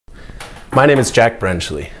My name is Jack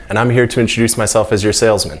Brenchley, and I'm here to introduce myself as your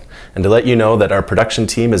salesman, and to let you know that our production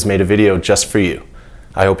team has made a video just for you.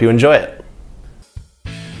 I hope you enjoy it.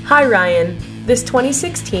 Hi Ryan, this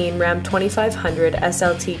 2016 Ram 2500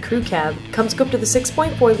 SLT crew cab comes equipped with a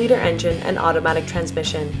 6.4-liter engine and automatic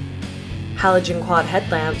transmission, halogen quad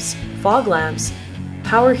headlamps, fog lamps,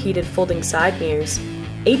 power heated folding side mirrors,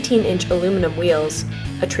 18-inch aluminum wheels,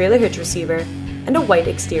 a trailer hitch receiver, and a white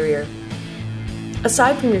exterior.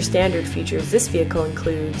 Aside from your standard features, this vehicle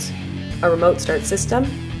includes a remote start system,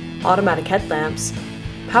 automatic headlamps,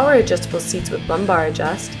 power adjustable seats with lumbar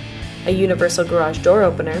adjust, a universal garage door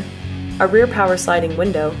opener, a rear power sliding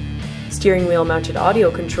window, steering wheel mounted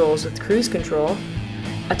audio controls with cruise control,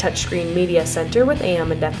 a touchscreen media center with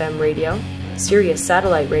AM and FM radio, Sirius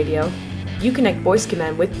satellite radio, Uconnect voice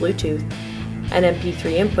command with Bluetooth, an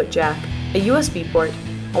MP3 input jack, a USB port,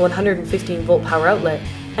 a 115-volt power outlet,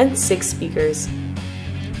 and 6 speakers.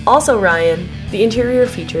 Also Ryan, the interior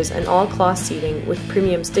features an all-cloth seating with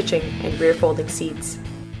premium stitching and rear folding seats.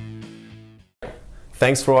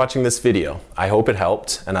 Thanks for watching this video. I hope it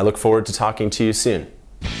helped, and I look forward to talking to you soon.